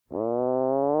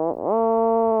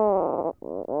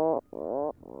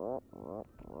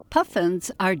Puffins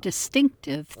are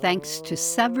distinctive thanks to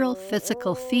several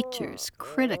physical features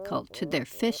critical to their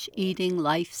fish-eating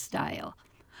lifestyle.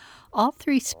 All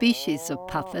three species of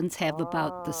puffins have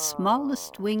about the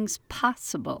smallest wings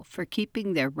possible for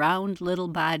keeping their round little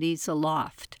bodies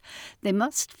aloft. They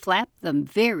must flap them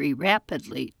very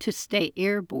rapidly to stay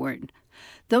airborne.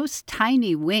 Those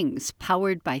tiny wings,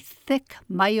 powered by thick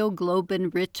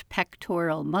myoglobin-rich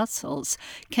pectoral muscles,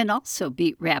 can also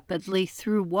beat rapidly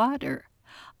through water.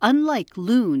 Unlike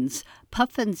loons,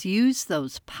 puffins use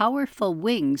those powerful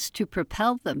wings to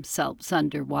propel themselves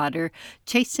underwater,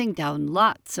 chasing down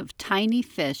lots of tiny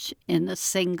fish in a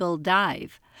single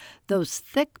dive. Those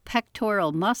thick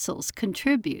pectoral muscles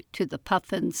contribute to the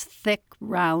puffin's thick,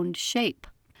 round shape.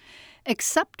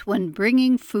 Except when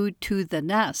bringing food to the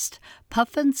nest,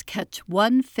 puffins catch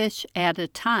one fish at a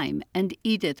time and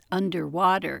eat it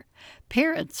underwater.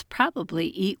 Parents probably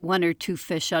eat one or two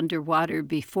fish underwater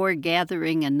before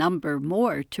gathering a number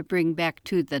more to bring back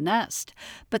to the nest,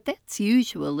 but that's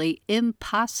usually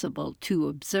impossible to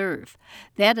observe.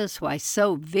 That is why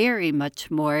so very much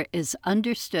more is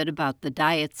understood about the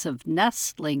diets of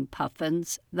nestling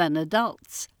puffins than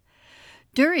adults.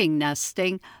 During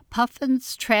nesting,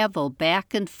 puffins travel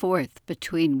back and forth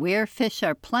between where fish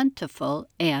are plentiful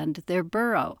and their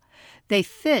burrow. They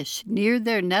fish near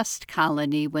their nest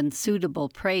colony when suitable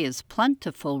prey is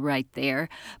plentiful right there,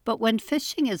 but when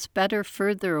fishing is better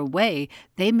further away,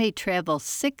 they may travel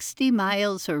 60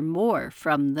 miles or more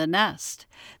from the nest.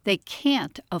 They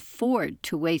can't afford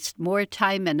to waste more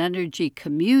time and energy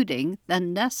commuting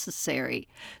than necessary.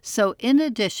 So in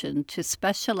addition to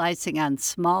specializing on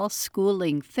small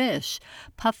schooling fish,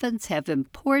 puffins have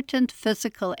important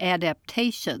physical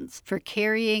adaptations for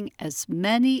carrying as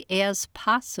many as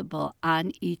possible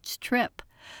on each trip.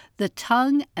 The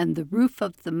tongue and the roof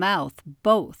of the mouth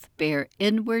both bear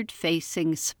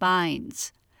inward-facing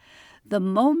spines. The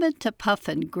moment a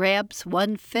puffin grabs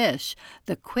one fish,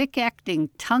 the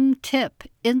quick-acting tongue tip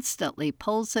instantly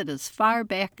pulls it as far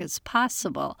back as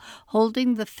possible,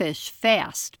 holding the fish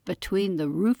fast between the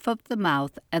roof of the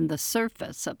mouth and the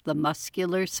surface of the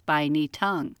muscular spiny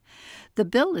tongue. The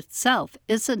bill itself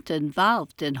isn't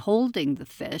involved in holding the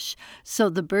fish, so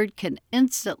the bird can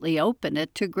instantly open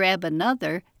it to grab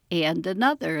another and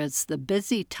another as the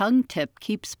busy tongue tip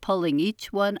keeps pulling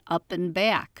each one up and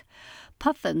back.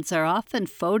 Puffins are often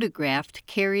photographed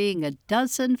carrying a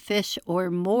dozen fish or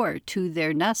more to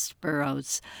their nest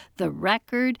burrows. The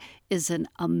record is an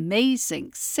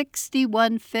amazing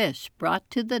 61 fish brought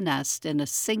to the nest in a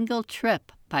single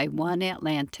trip by one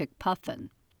Atlantic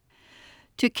puffin.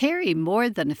 To carry more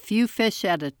than a few fish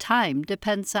at a time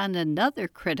depends on another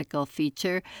critical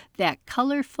feature, that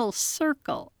colorful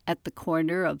circle at the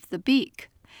corner of the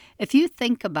beak. If you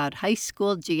think about high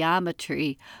school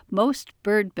geometry, most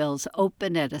bird bills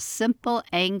open at a simple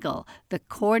angle, the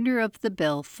corner of the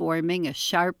bill forming a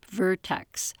sharp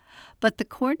vertex. But the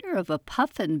corner of a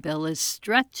puffin bill is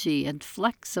stretchy and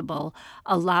flexible,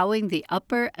 allowing the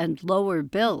upper and lower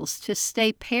bills to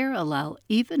stay parallel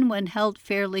even when held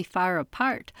fairly far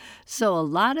apart, so a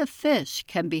lot of fish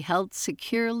can be held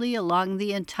securely along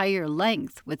the entire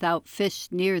length without fish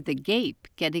near the gape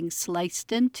getting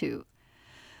sliced into.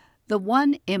 The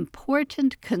one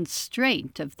important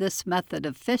constraint of this method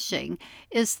of fishing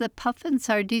is that puffins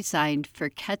are designed for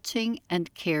catching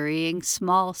and carrying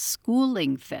small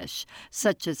schooling fish,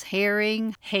 such as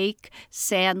herring, hake,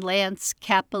 sand lance,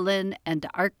 capelin, and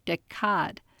Arctic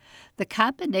cod. The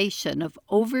combination of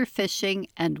overfishing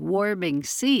and warming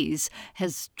seas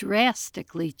has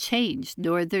drastically changed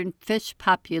northern fish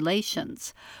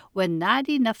populations. When not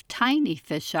enough tiny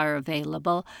fish are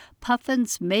available,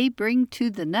 puffins may bring to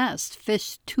the nest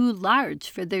fish too large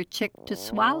for their chick to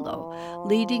swallow,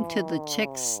 leading to the chick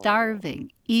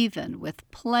starving, even with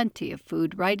plenty of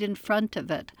food right in front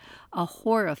of it. A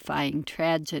horrifying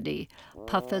tragedy.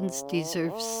 Puffins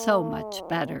deserve so much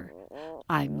better.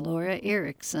 I'm Laura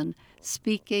Erickson,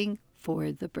 speaking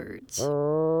for the birds.